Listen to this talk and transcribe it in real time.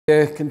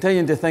We're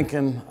continuing to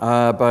thinking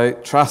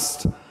about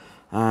trust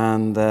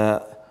and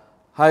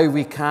how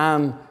we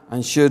can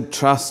and should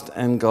trust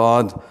in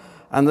God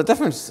and the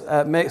difference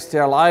it makes to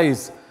our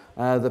lives,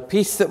 the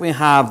peace that we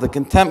have, the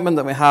contentment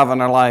that we have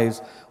in our lives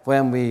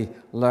when we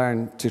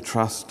learn to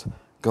trust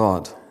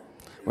God.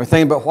 We're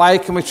thinking about why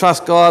can we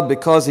trust God?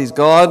 Because He's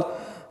God,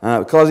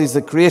 because He's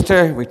the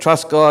Creator. We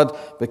trust God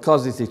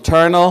because He's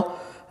eternal.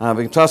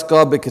 We trust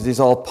God because He's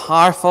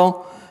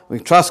all-powerful.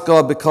 We trust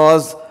God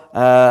because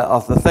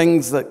of the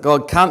things that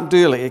God can't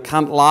do, like He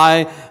can't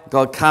lie.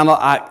 God cannot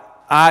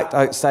act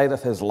outside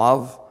of His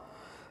love.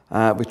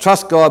 We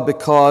trust God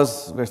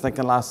because, we were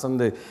thinking last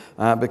Sunday,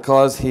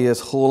 because He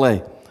is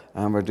holy.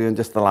 And we're doing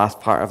just the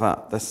last part of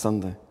that this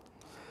Sunday.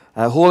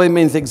 Holy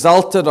means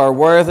exalted or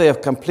worthy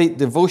of complete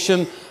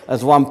devotion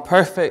as one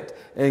perfect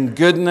in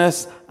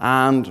goodness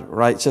and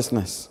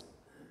righteousness.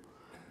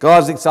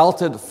 God's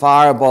exalted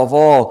far above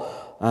all.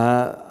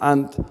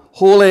 And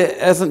holy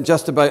isn't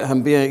just about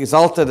Him being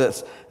exalted,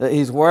 it's that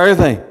He's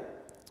worthy.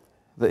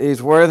 That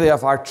He's worthy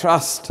of our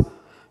trust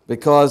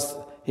because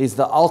He's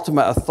the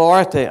ultimate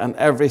authority on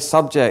every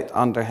subject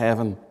under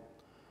heaven.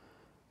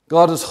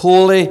 God is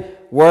holy,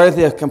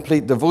 worthy of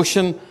complete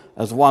devotion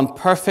as one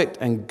perfect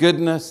in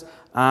goodness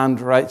and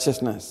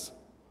righteousness.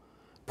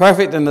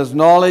 Perfect in His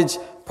knowledge,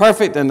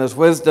 perfect in His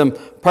wisdom,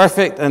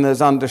 perfect in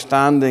His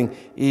understanding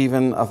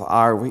even of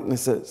our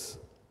weaknesses.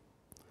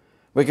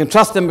 We can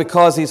trust Him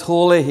because He's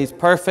holy, He's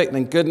perfect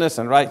in goodness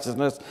and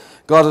righteousness.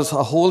 God is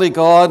a holy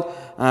God.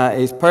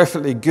 He's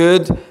perfectly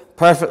good,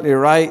 perfectly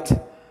right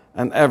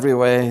in every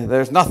way.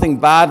 There's nothing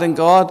bad in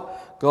God.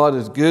 God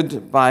is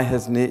good by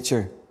His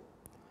nature.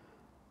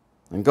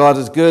 And God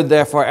is good,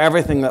 therefore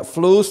everything that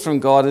flows from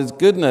God is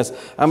goodness.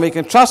 And we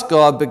can trust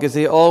God because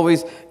He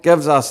always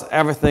gives us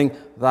everything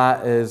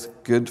that is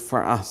good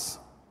for us.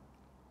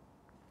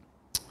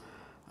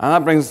 And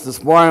that brings us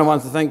this morning, I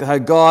want to think how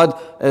God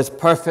is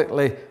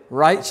perfectly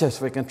righteous.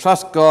 We can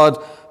trust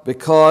God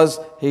because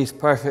He's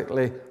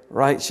perfectly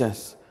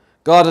righteous.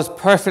 God is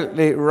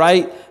perfectly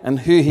right in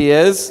who He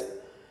is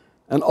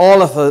and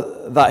all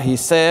of that He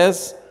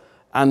says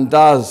and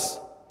does.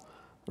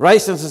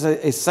 Righteousness is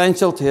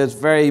essential to His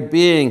very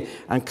being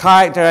and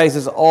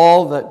characterizes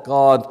all that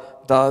God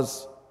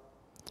does.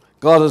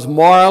 God is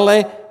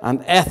morally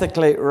and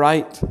ethically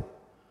right,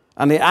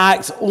 and He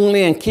acts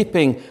only in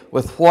keeping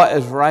with what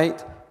is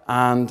right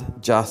and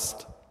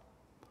just.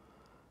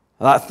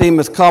 That theme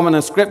is common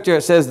in Scripture.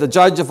 It says, the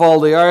judge of all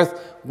the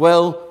earth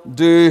will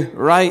do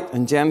right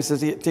in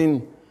Genesis 18.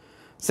 It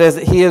says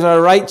that He is a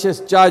righteous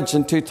judge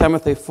in 2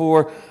 Timothy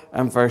 4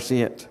 and verse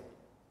 8.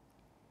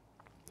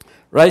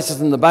 Righteous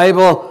in the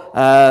Bible,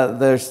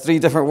 there's 3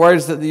 different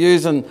words that they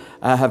use and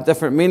have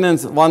different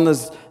meanings. One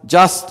is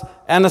just,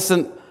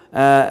 innocent,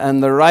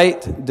 and the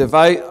right,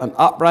 devout, and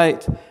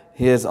upright.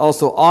 He is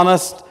also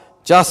honest,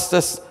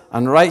 justice,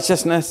 and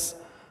righteousness,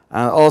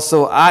 and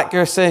also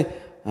accuracy,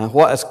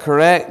 what is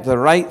correct, the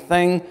right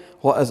thing,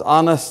 what is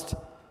honest,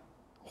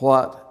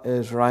 what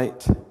is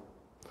right.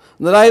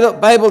 The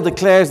Bible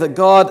declares that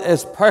God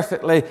is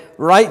perfectly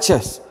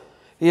righteous.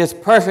 He is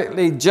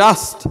perfectly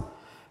just.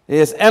 He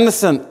is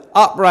innocent,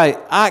 upright,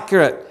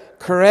 accurate,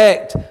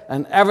 correct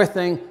in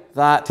everything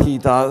that He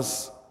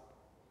does.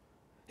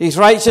 He's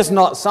righteous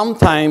not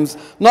sometimes,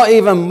 not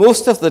even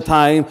most of the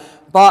time,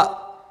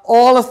 but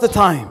all of the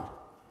time.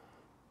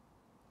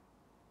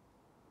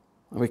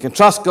 And we can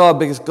trust God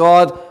because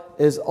God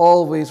is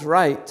always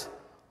right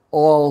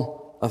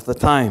all of the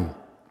time.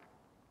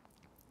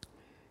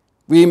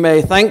 We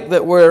may think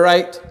that we're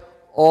right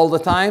all the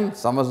time.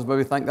 Some of us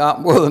maybe think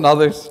that more than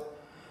others,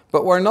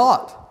 but we're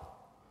not.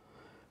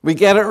 We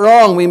get it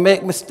wrong. We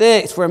make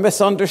mistakes. We're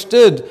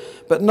misunderstood.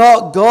 But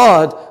not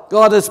God.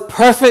 God is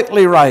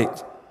perfectly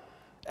right.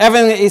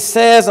 Everything that He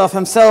says of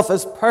Himself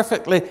is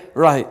perfectly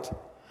right.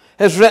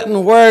 His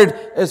written word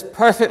is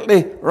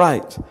perfectly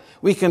right.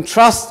 We can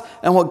trust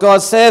in what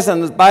God says in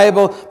His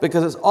Bible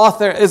because its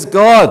author is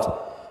God.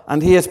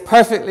 And He is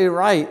perfectly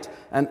right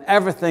in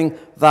everything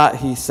that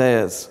He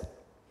says.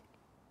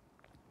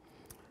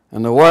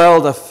 In the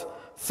world of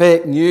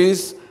fake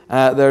news,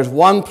 there's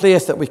one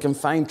place that we can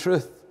find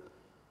truth.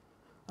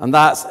 And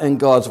that's in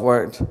God's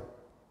Word.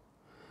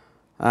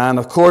 And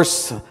of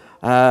course,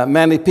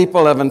 many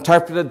people have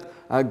interpreted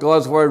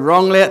God's Word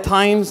wrongly at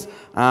times.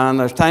 And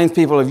there's times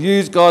people have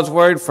used God's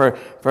Word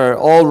for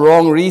all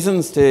wrong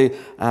reasons, to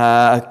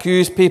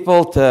accuse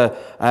people,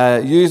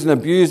 to use and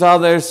abuse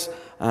others.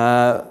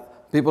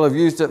 People have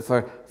used it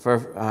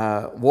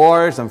for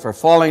wars and for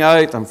falling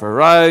out and for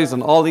rows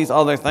and all these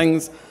other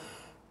things.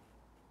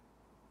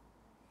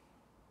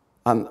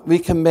 And we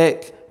can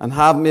make and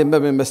have made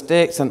maybe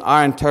mistakes in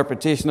our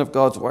interpretation of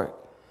God's Word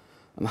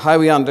and how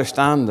we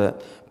understand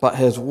it. But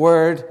His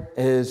Word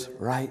is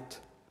right.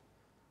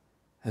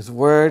 His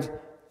Word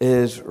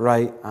is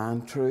right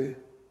and true.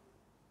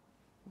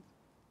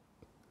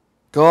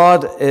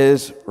 God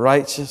is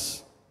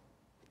righteous.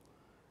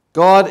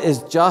 God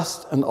is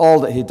just in all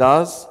that He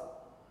does.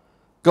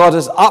 God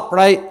is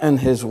upright in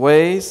His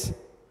ways.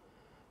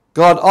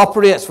 God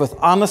operates with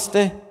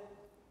honesty.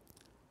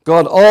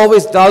 God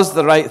always does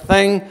the right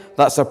thing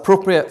that's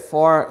appropriate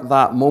for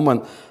that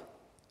moment.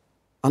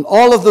 And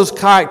all of those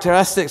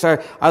characteristics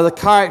are the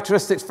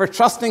characteristics for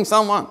trusting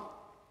someone.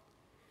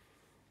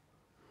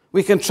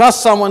 We can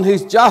trust someone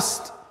who's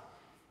just.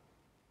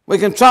 We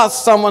can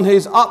trust someone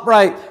who's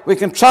upright. We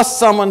can trust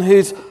someone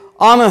who's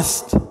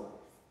honest.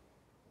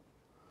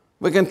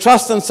 We can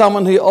trust in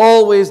someone who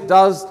always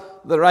does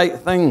the right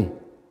thing.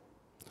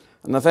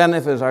 And if any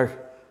of us are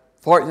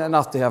fortunate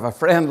enough to have a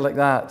friend like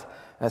that,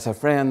 it's a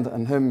friend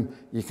in whom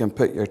you can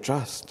put your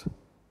trust.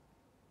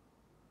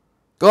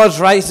 God's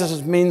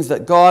righteousness means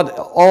that God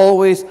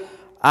always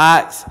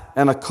acts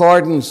in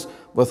accordance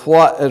with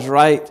what is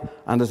right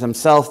and is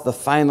himself the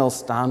final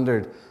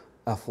standard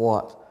of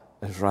what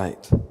is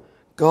right.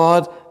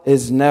 God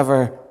is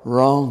never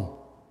wrong.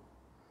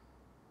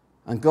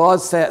 And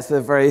God sets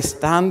the very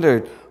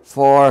standard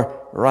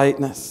for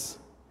rightness.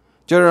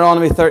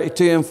 Deuteronomy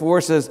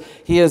 32:4 says,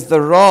 He is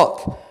the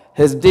rock.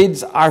 His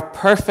deeds are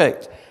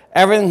perfect.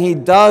 Everything he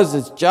does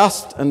is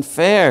just and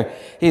fair.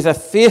 He's a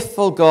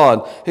faithful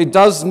God who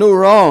does no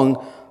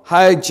wrong.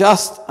 How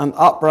just and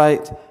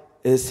upright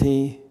is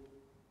he?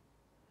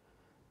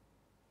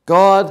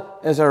 God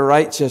is a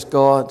righteous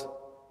God.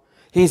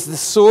 He's the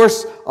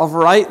source of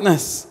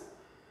rightness.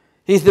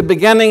 He's the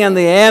beginning and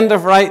the end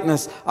of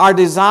rightness. Our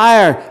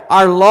desire,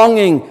 our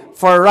longing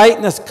for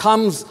rightness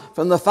comes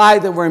from the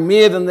fact that we're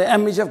made in the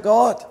image of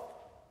God.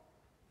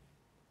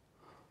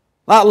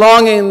 That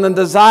longing and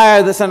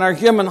desire that's in our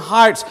human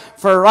hearts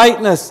for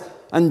rightness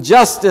and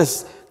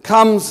justice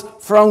comes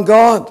from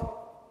God.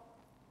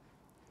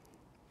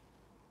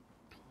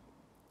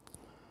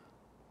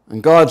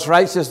 And God's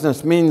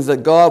righteousness means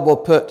that God will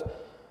put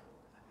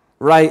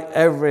right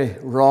every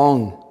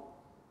wrong.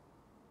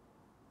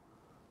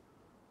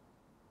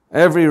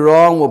 Every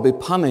wrong will be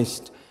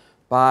punished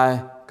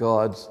by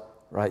God's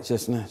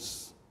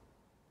righteousness.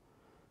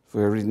 If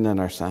we're reading in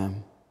our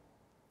psalm.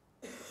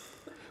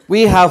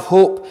 We have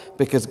hope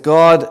because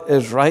God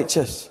is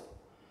righteous.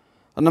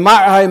 And no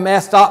matter how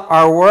messed up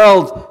our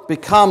world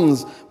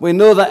becomes, we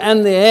know that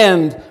in the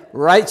end,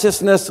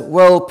 righteousness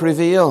will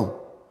prevail.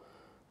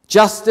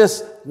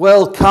 Justice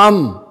will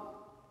come.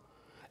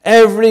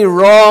 Every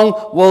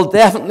wrong will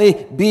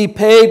definitely be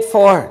paid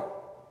for.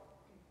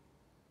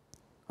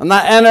 And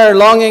that inner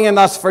longing in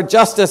us for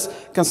justice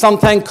can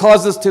sometimes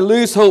cause us to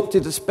lose hope, to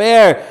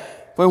despair,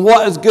 when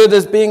what is good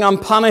is being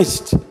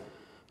unpunished,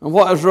 and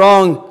what is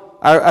wrong,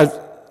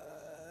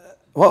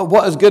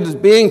 what is good is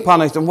being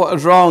punished, and what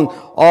is wrong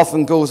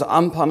often goes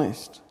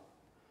unpunished.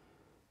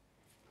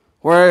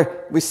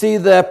 Where we see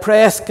the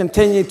oppressed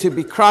continue to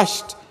be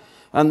crushed,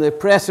 and the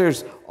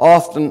oppressors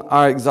often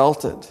are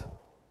exalted.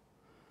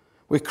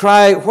 We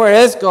cry, where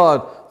is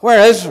God?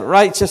 Where is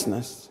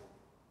righteousness?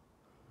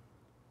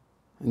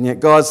 And yet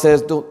God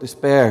says, don't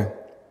despair.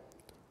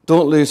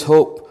 Don't lose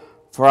hope,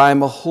 for I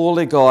am a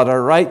holy God, a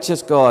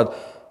righteous God.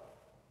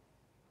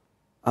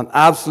 An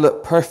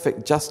absolute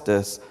perfect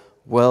justice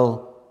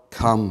will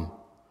come.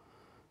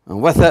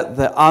 And with it,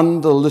 the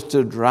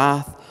undiluted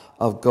wrath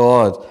of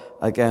God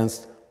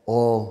against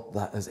all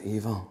that is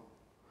evil.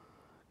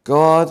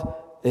 God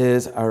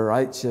is a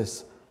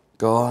righteous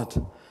God.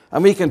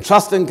 And we can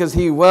trust him because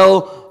he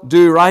will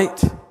do right.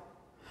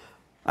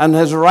 And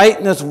his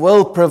rightness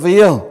will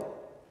prevail.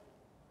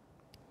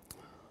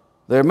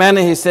 There are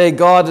many who say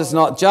God is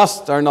not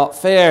just or not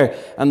fair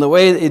in the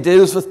way that he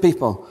deals with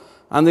people.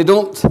 And they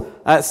don't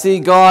see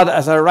God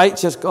as a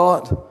righteous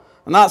God.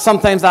 And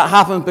sometimes that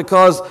happens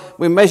because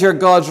we measure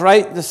God's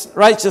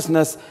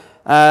righteousness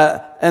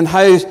in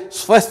how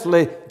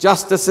swiftly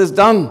justice is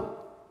done.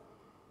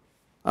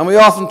 And we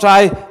often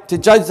try to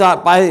judge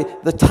that by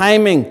the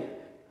timing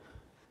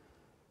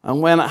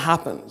and when it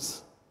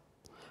happens.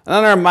 And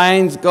in our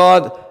minds,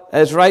 God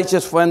is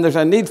righteous when there's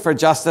a need for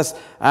justice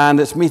and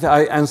it's meted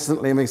out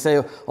instantly. And we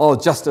say, oh,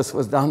 justice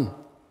was done.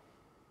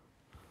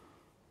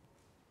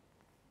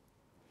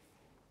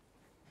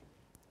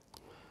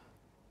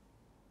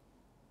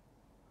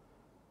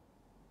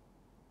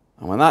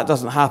 And when that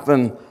doesn't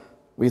happen,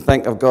 we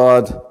think of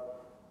God,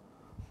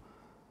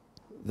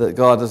 that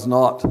God has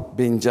not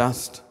been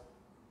just.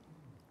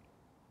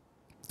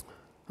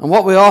 And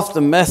what we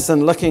often miss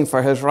in looking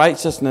for his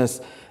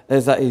righteousness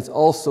is that he's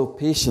also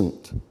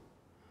patient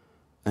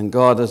and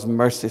God is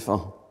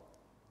merciful.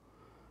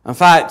 In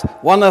fact,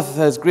 one of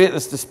his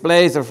greatest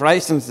displays of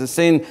righteousness is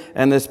seen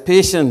in his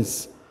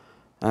patience.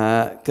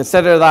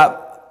 Consider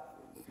that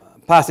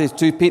passage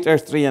 2 Peter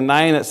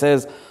 3:9. It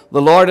says,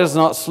 the Lord is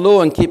not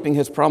slow in keeping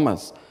his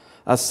promise,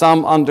 as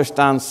some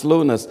understand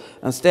slowness.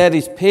 Instead,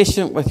 he's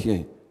patient with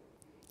you,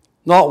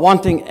 not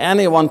wanting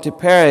anyone to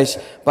perish,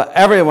 but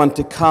everyone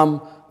to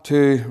come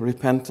to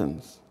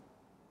repentance.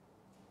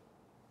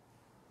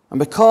 And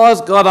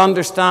because God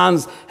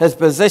understands his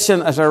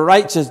position as a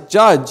righteous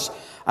judge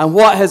and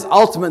what his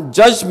ultimate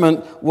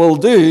judgment will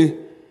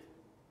do,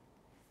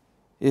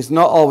 he's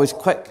not always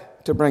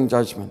quick to bring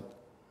judgment,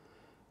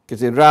 because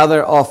he'd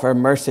rather offer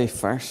mercy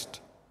first.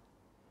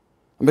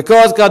 And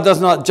because God does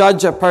not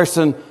judge a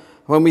person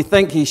when we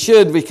think he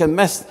should, we can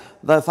miss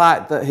the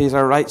fact that he's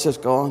a righteous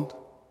God.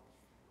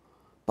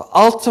 But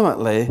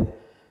ultimately,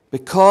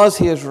 because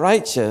he is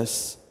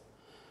righteous,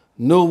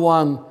 no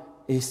one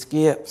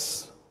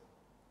escapes.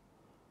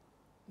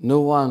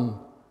 No one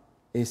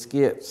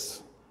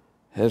escapes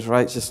his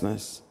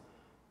righteousness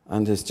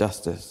and his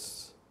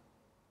justice.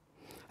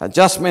 It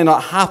just may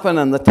not happen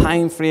in the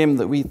time frame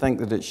that we think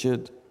that it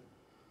should.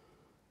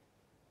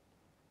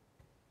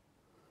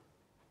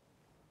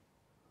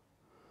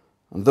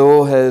 And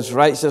though his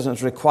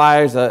righteousness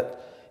requires that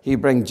he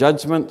bring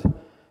judgment,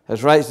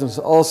 his righteousness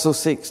also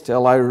seeks to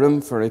allow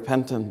room for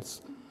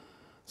repentance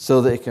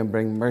so that he can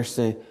bring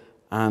mercy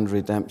and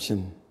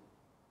redemption.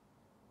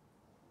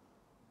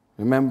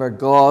 Remember,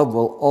 God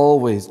will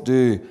always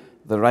do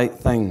the right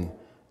thing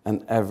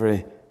in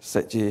every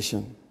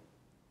situation.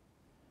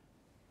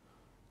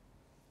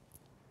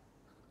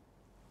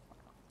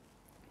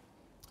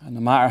 And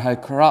no matter how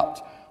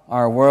corrupt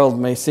our world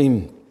may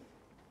seem,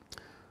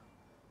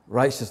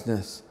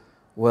 righteousness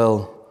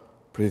will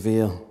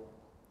prevail.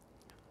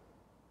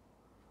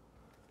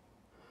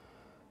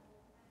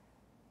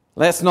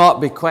 Let's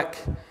not be quick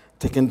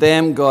to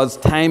condemn God's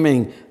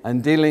timing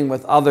and dealing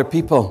with other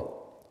people.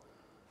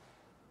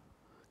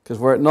 Because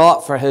were it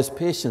not for his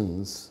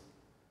patience,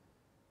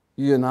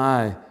 you and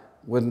I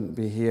wouldn't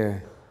be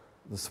here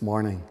this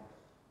morning.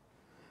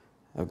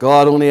 If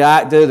God only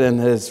acted in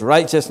his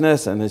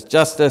righteousness and his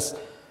justice,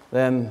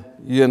 then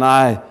you and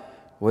I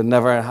would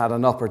never have had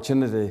an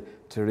opportunity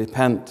to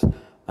repent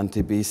and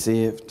to be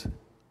saved.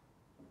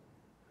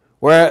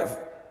 Were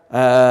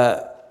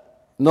it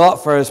not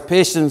for his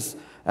patience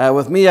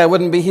with me, I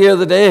wouldn't be here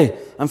today.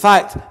 In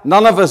fact,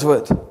 none of us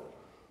would.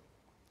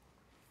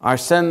 Our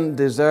sin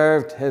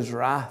deserved his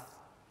wrath,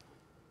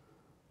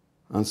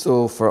 and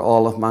so for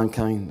all of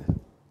mankind.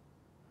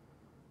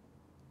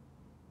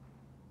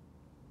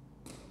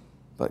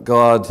 But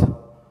God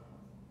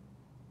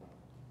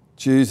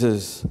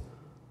chooses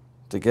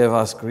to give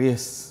us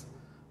grace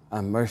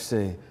and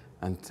mercy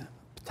and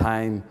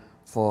time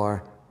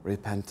for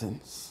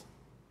repentance.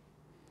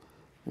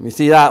 And we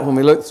see that when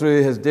we look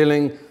through his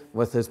dealing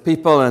with his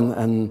people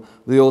in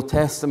the Old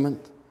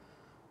Testament.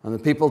 And the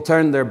people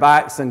turned their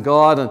backs on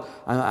God,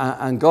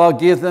 and God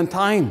gave them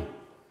time.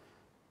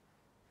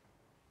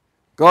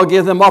 God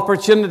gave them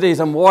opportunities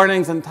and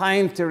warnings and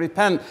time to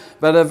repent.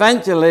 But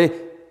eventually,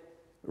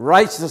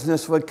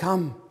 righteousness would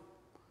come,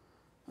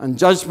 and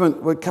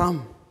judgment would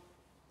come.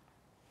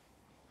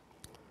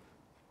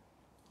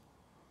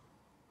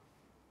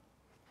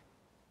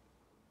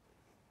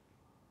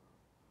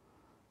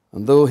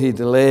 And though he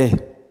delay,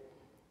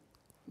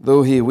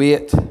 though he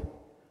wait,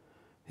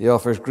 he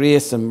offers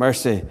grace and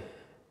mercy,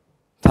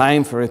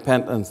 time for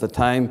repentance. The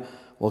time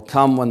will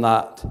come when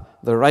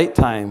the right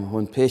time,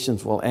 when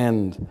patience will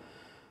end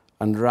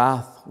and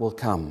wrath will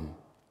come,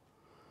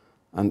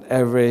 and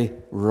every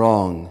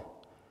wrong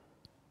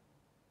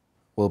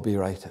will be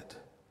righted.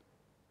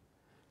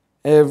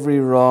 Every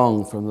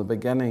wrong from the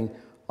beginning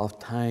of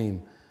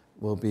time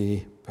will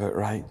be put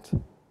right.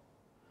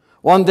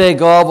 One day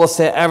God will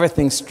set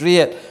everything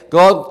straight.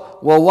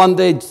 God will one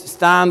day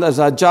stand as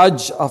a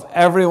judge of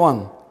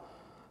everyone.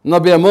 And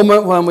there'll be a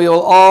moment when we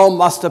will all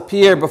must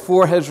appear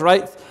before his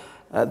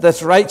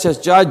this righteous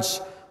judge,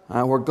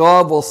 where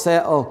God will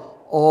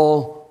settle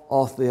all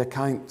of the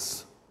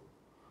accounts.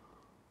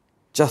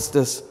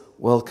 Justice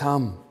will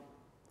come.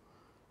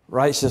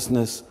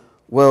 Righteousness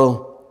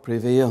will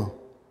prevail.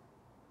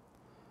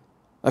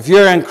 If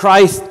you're in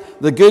Christ,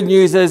 the good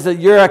news is that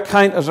your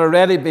account has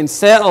already been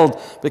settled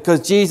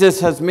because Jesus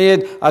has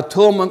made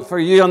atonement for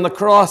you on the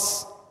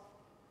cross.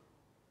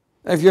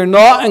 If you're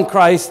not in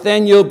Christ,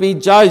 then you'll be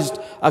judged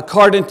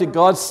according to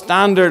God's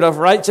standard of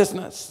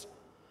righteousness,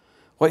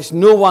 which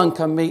no one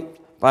can meet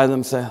by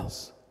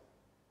themselves.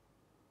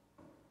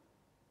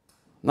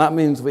 And that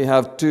means we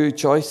have two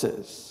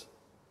choices.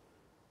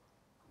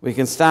 We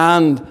can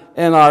stand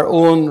in our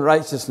own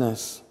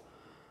righteousness,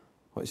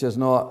 which is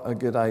not a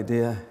good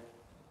idea.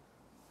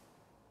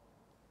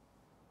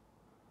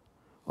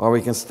 Or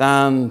we can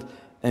stand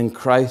in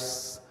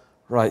Christ's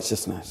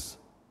righteousness.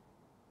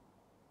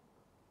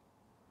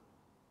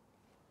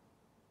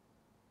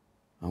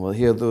 And we'll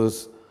hear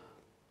those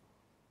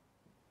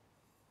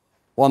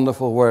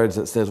wonderful words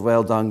that says,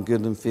 "Well done,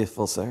 good and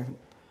faithful servant,"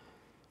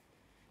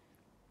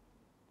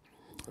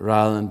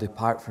 rather than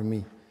 "Depart from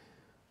me,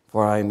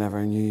 for I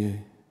never knew you."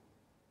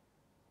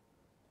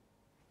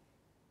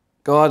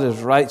 God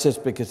is righteous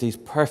because he's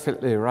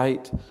perfectly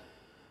right.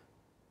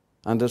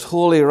 And his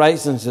holy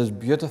righteousness is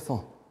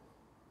beautiful.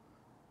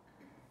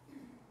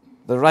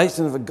 The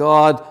righteousness of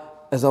God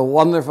is a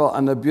wonderful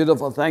and a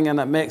beautiful thing, and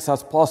it makes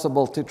us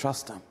possible to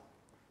trust him.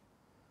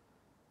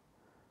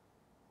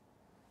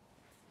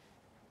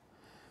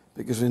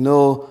 Because we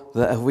know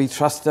that if we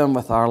trust him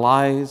with our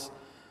lives,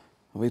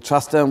 we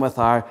trust him with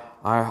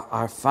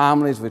our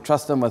families, we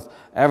trust him with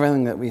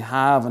everything that we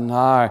have and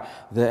are,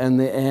 that in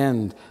the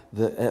end,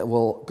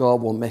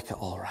 God will make it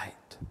all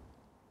right.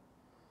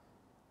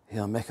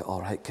 He'll make it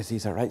all right because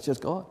he's a righteous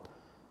God.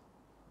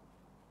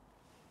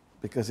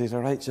 Because he's a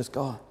righteous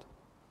God.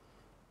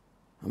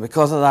 And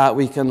because of that,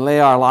 we can lay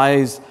our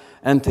lives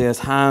into his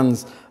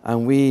hands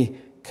and we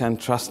can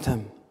trust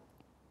him.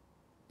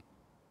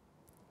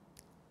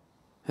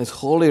 His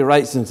holy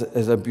righteousness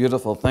is a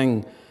beautiful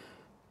thing.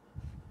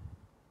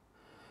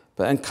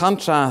 But in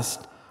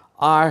contrast,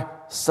 our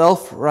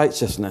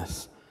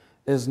self-righteousness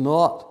is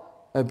not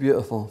a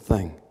beautiful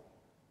thing.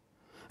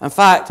 In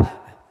fact,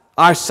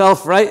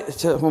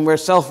 when we're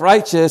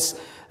self-righteous,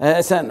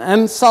 it's an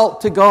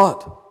insult to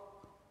God.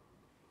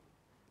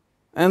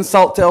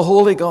 Insult to a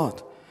holy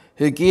God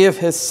who gave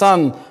his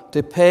Son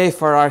to pay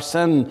for our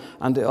sin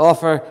and to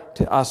offer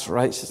to us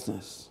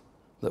righteousness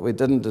that we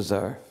didn't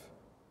deserve.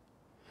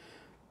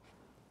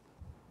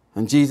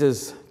 And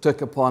Jesus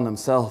took upon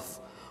himself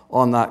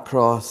on that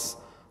cross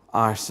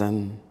our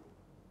sin.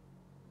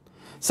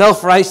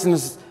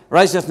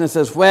 Self-righteousness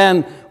is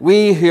when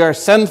we who are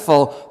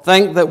sinful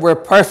think that we're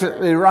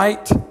perfectly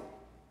right,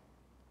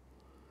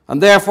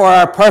 and therefore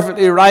are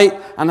perfectly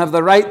right and have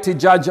the right to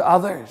judge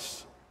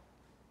others.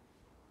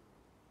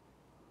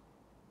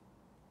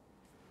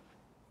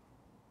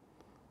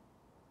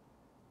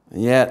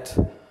 And yet,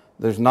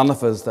 there's none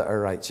of us that are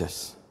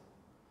righteous.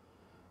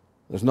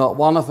 There's not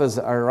one of us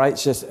that are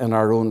righteous in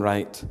our own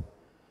right.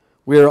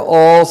 We are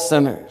all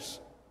sinners.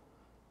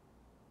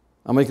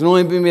 And we can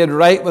only be made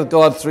right with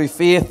God through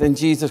faith in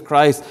Jesus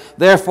Christ.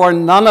 Therefore,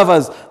 none of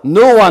us,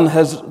 no one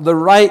has the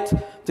right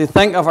to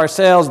think of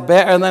ourselves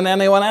better than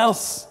anyone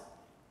else.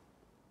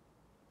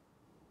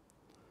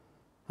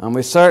 And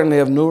we certainly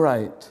have no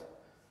right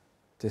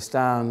to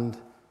stand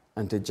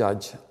and to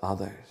judge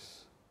others.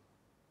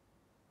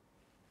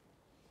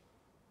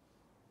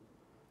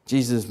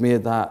 Jesus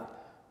made that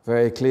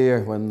very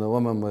clear when the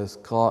woman was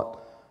caught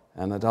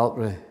in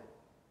adultery.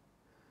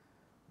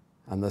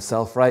 And the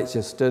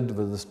self-righteous stood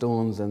with the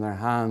stones in their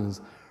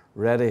hands,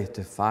 ready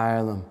to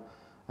fire them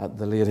at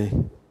the lady.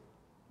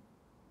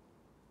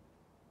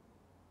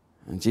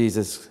 And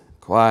Jesus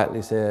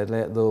quietly said,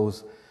 "Let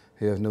those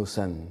who have no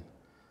sin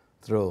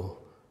throw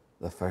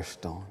the first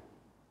stone."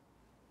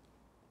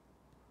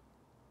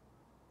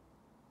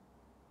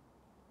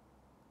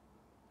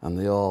 And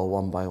they all,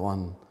 one by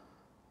one,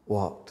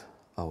 walked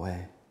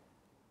away.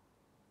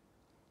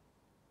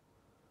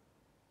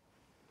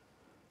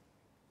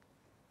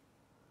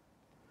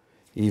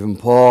 Even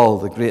Paul,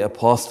 the great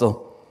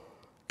apostle,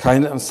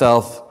 counted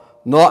himself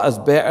not as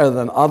better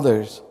than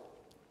others,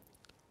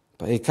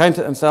 but he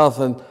counted himself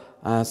and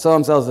saw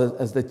himself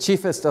as the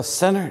chiefest of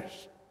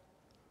sinners,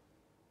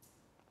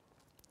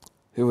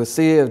 who was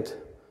saved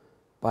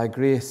by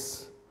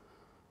grace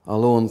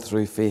alone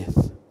through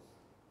faith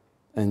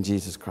in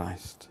Jesus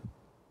Christ.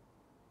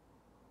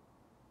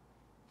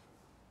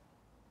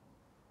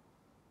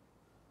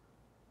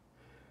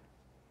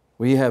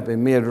 We have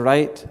been made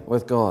right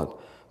with God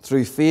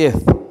through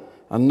faith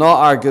and not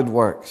our good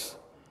works.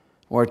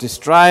 We're to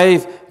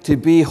strive to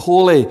be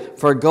holy,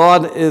 for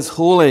God is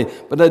holy,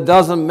 but it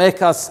doesn't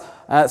make us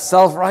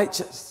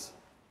self-righteous.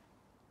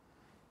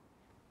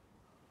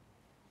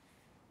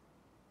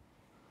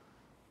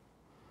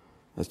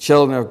 As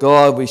children of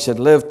God, we should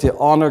live to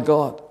honor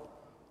God,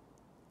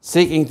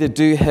 seeking to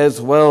do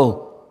his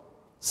will,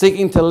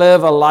 seeking to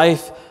live a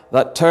life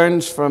that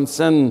turns from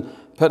sin,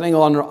 putting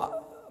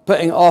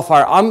off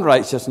our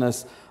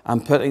unrighteousness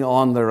and putting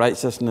on the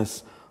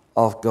righteousness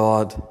of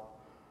God.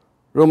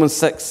 Romans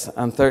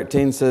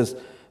 6:13 says,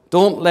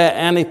 "Don't let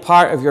any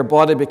part of your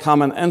body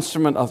become an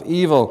instrument of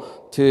evil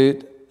to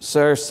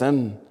serve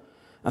sin.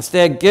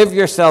 Instead, give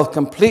yourself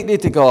completely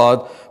to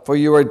God, for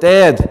you were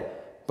dead,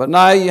 but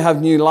now you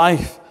have new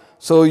life.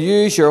 So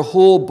use your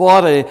whole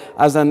body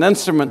as an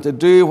instrument to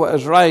do what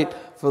is right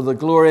for the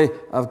glory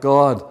of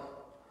God."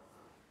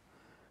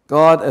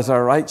 God is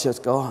our righteous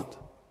God.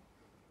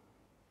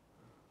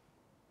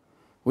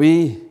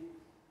 We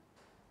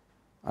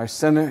are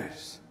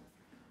sinners,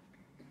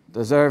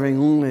 deserving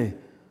only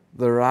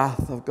the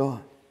wrath of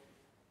God.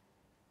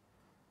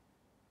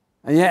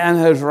 And yet in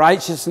his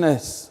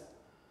righteousness,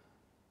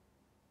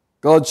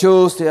 God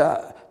chose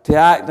to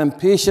act in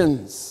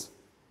patience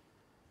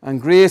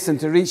and grace and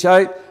to reach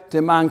out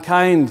to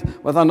mankind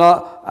with an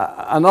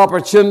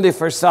opportunity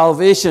for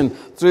salvation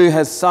through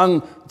his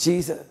Son,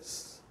 Jesus.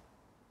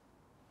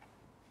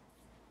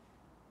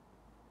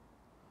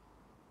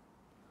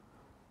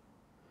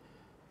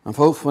 And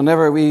folks,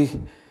 whenever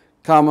we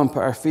come and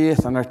put our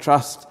faith and our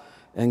trust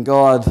in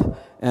God,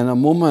 in a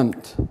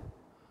moment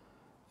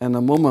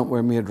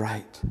we're made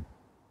right.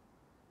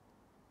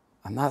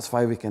 And that's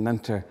why we can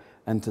enter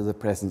into the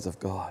presence of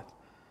God.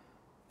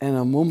 In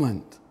a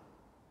moment,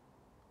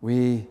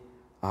 we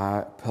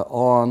are put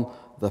on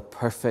the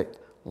perfect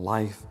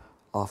life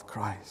of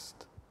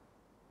Christ.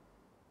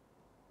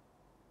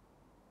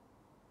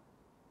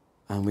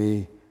 And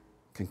we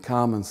can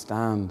come and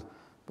stand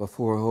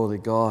before holy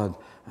God,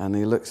 and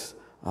he looks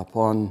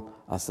upon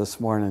us this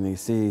morning. He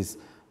sees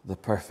the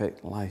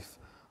perfect life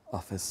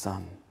of his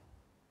Son.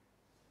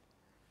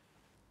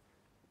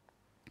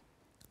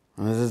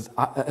 And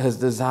his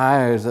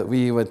desire is that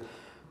we would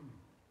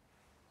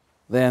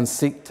then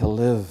seek to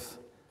live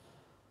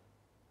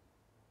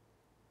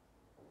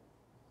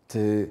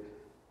to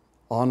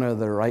honor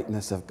the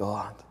rightness of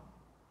God,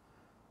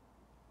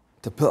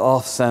 to put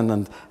off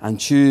sin and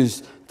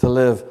choose to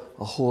live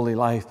a holy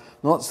life.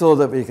 Not so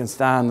that we can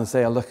stand and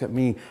say, oh, look at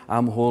me,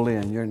 I'm holy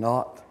and you're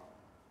not.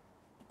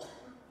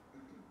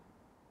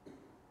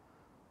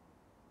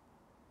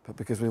 But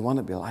because we want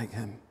to be like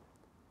him.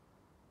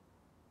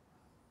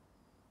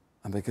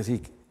 And because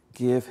he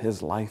gave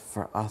his life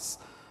for us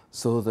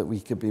so that we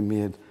could be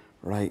made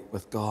right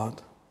with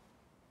God.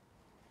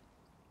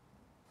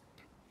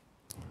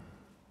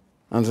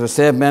 And as I've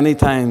said many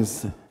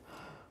times,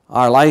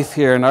 our life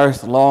here on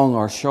earth, long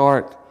or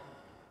short,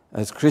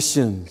 as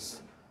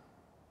Christians,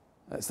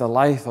 it's a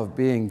life of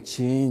being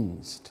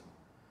changed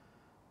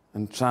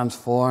and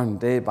transformed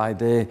day by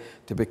day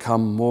to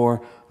become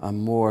more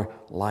and more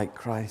like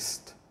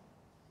Christ.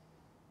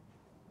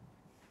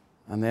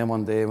 And then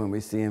one day when we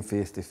see him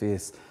face to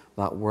face,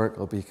 that work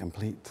will be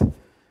complete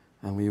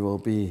and we will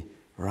be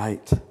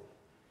right.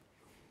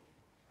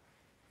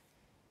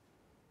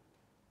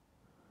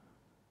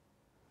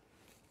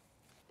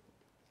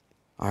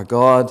 Our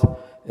God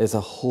is a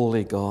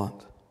holy God.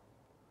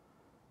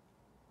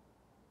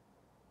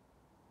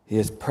 He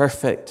is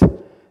perfect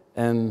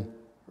in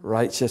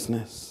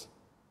righteousness.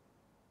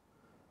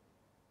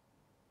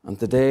 And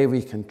today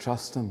we can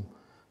trust him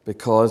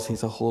because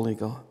he's a holy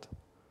God.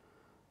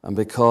 And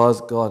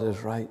because God is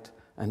right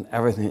in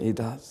everything he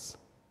does.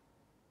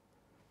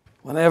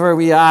 Whenever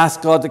we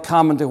ask God to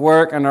come and to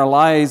work in our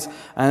lives,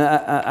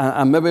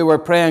 and maybe we're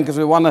praying because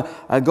we want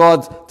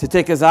God to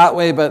take us that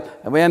way,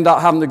 but we end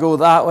up having to go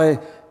that way,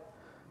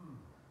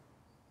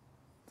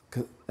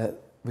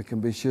 we can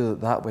be sure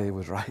that that way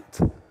was right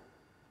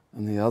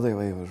and the other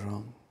way was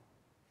wrong.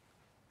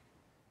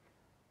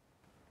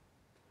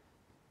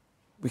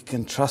 We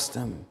can trust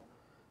him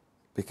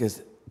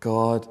because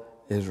God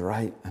is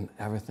right in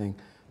everything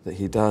that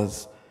he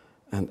does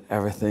and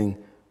everything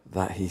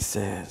that he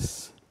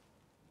says.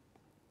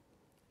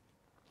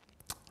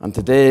 And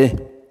today,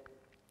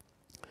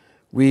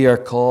 we are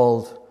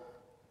called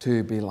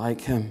to be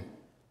like him.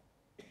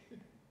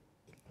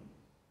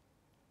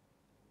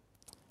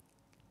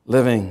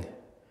 Living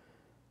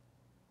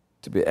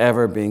to be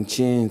ever being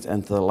changed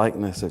into the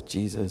likeness of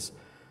Jesus,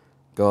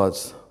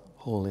 God's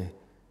holy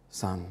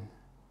Son.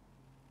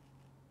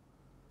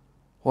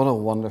 What a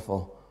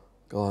wonderful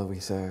God we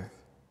serve.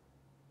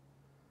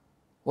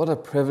 What a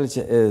privilege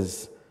it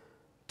is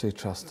to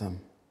trust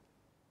him.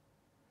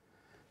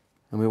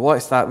 And we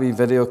watched that wee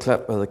video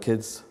clip with the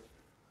kids.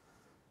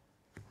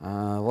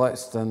 I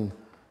watched two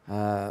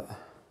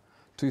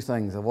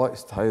things. I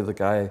watched how the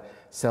guy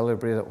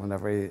celebrated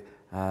whenever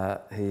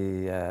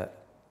the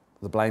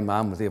blind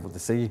man was able to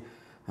see.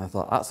 And I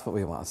thought, that's what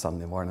we want a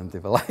Sunday morning to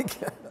be like.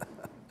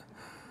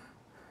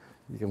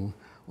 You can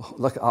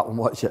look it up and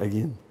watch it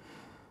again.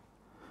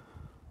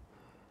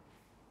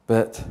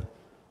 But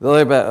the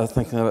other bit I was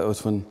thinking about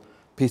was when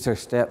Peter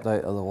stepped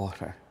out of the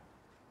water.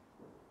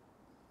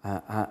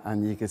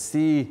 And you could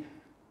see,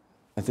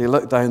 if you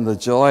look down, the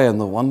joy and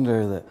the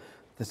wonder that,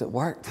 does it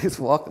work? He's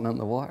walking on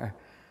the water.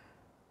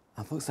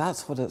 And folks,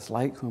 that's what it's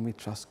like when we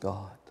trust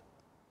God.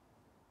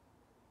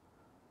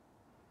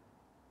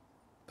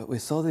 But we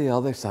saw the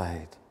other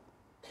side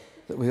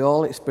that we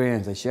all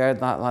experienced. I shared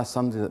that last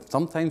Sunday, that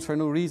sometimes for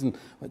no reason,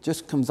 it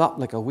just comes up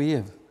like a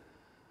wave.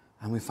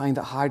 And we find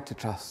it hard to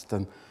trust.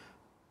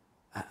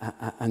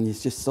 And you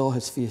just saw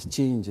his face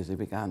change as he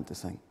began to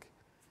sink.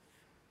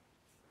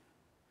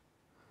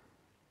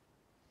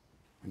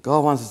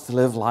 God wants us to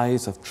live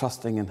lives of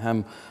trusting in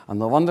him.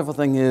 And the wonderful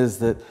thing is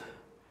that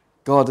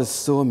God is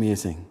so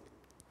amazing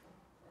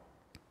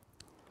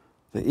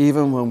that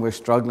even when we're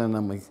struggling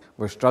and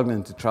we're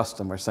struggling to trust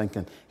him, we're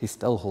sinking, he's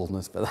still holding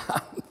us by the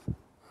hand.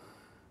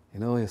 You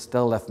know, he's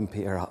still lifting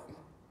Peter up.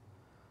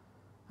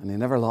 And he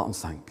never let him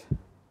sink.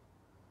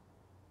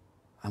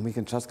 And we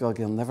can trust God,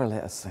 he'll never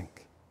let us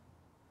sink.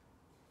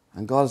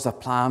 And God has a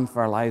plan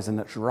for our lives, and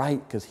it's right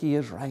because he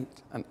is right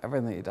in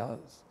everything he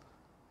does.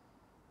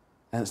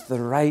 And it's the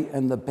right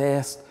and the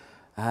best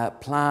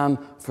plan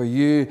for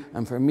you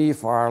and for me,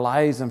 for our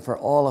lives and for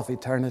all of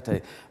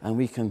eternity. And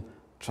we can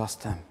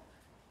trust him.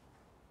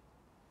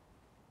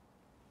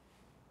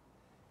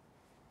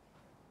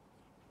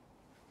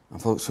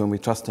 And folks, when we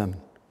trust him,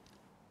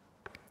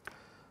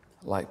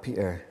 like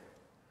Peter,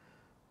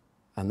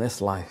 and this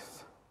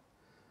life,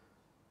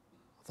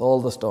 with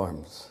all the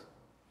storms,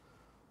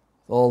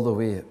 with all the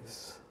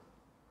waves,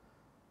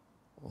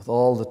 with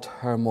all the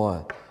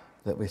turmoil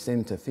that we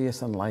seem to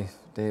face in life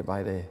day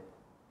by day,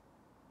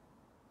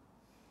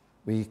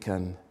 we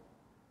can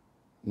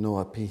know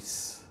a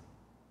peace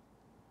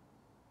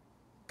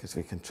because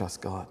we can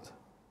trust God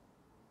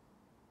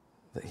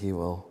that he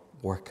will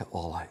work it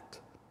all out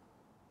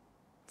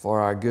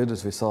for our good,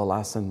 as we saw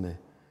last Sunday,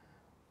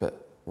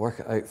 but work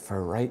it out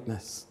for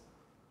rightness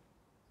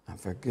and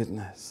for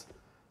goodness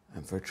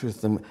and for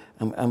truth. And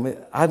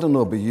I don't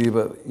know about you,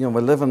 but you know,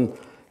 we live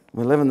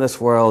in this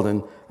world,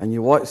 and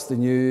you watch the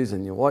news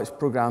and you watch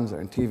programs that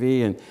are on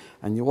TV,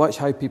 and you watch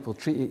how people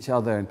treat each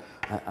other,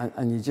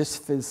 and you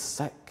just feel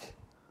sick.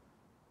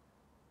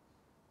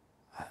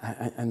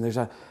 And there's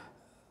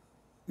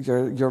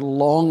you're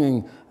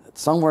longing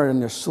somewhere in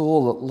their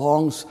soul that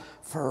longs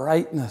for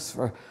rightness,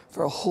 for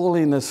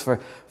holiness,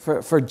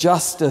 for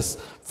justice,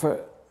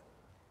 for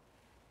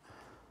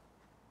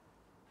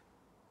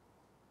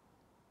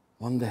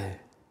one day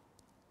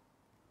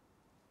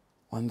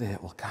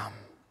it will come.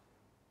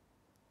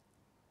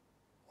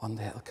 One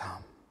day it will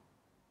come.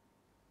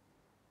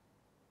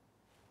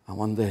 And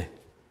one day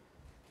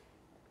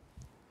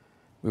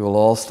we will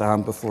all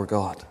stand before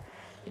God.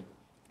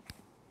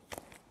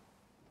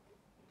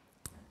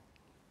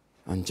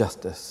 And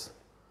justice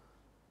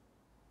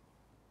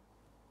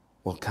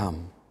will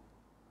come.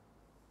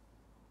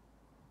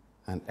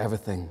 And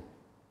everything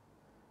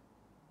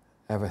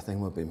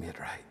will be made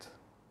right.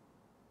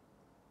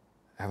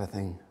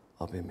 Everything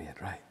will be made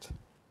right.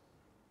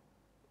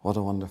 What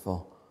a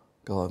wonderful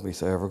God we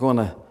serve. We're going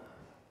to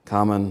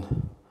come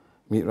and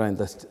meet around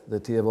the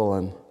table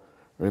and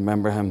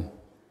remember him.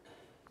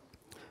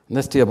 And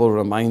this table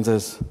reminds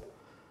us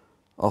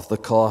of the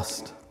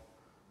cost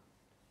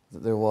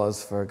that there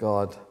was for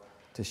God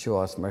to show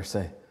us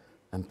mercy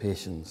and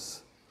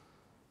patience.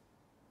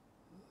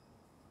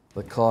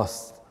 The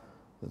cost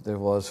that there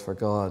was for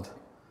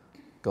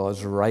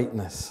God's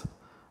rightness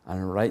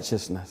and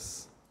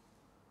righteousness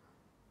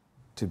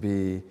to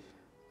be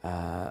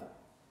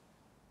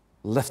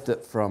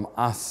lifted from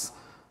us,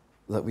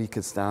 that we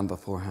could stand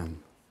before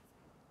him.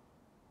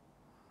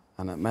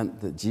 And it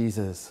meant that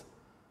Jesus,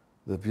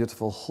 the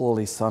beautiful,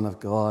 holy Son of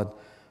God,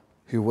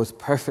 who was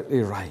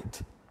perfectly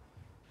right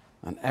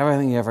and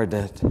everything he ever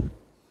did,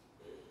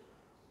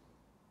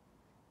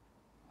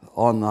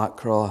 on that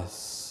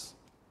cross,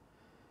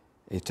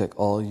 he took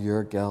all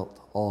your guilt,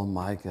 all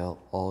my guilt,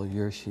 all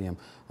your shame,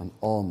 and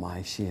all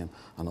my shame,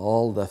 and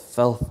all the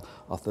filth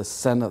of the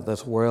sin of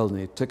this world, and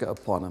he took it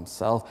upon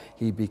himself.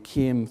 He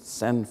became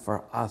sin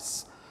for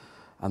us,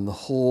 and the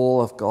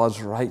whole of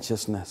God's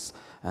righteousness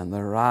and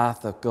the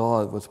wrath of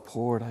God was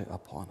poured out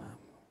upon him.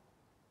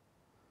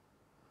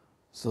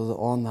 So that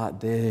on that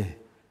day,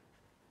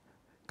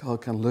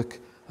 God can look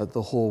at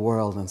the whole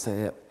world and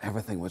say,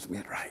 everything was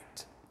made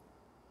right.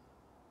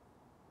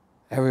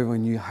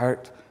 Everyone you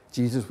hurt,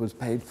 Jesus was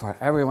paid for.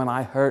 Everyone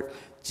I hurt,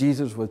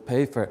 Jesus was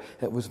paid for.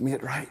 It was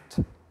made right.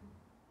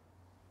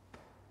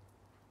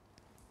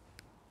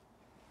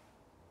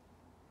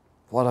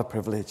 What a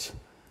privilege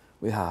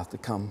we have to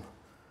come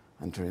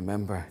and to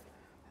remember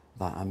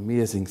that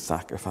amazing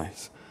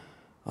sacrifice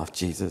of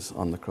Jesus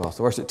on the cross.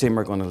 The worship team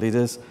are going to lead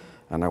us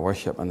in our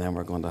worship, and then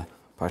we're going to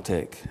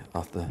partake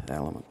of the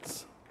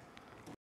elements.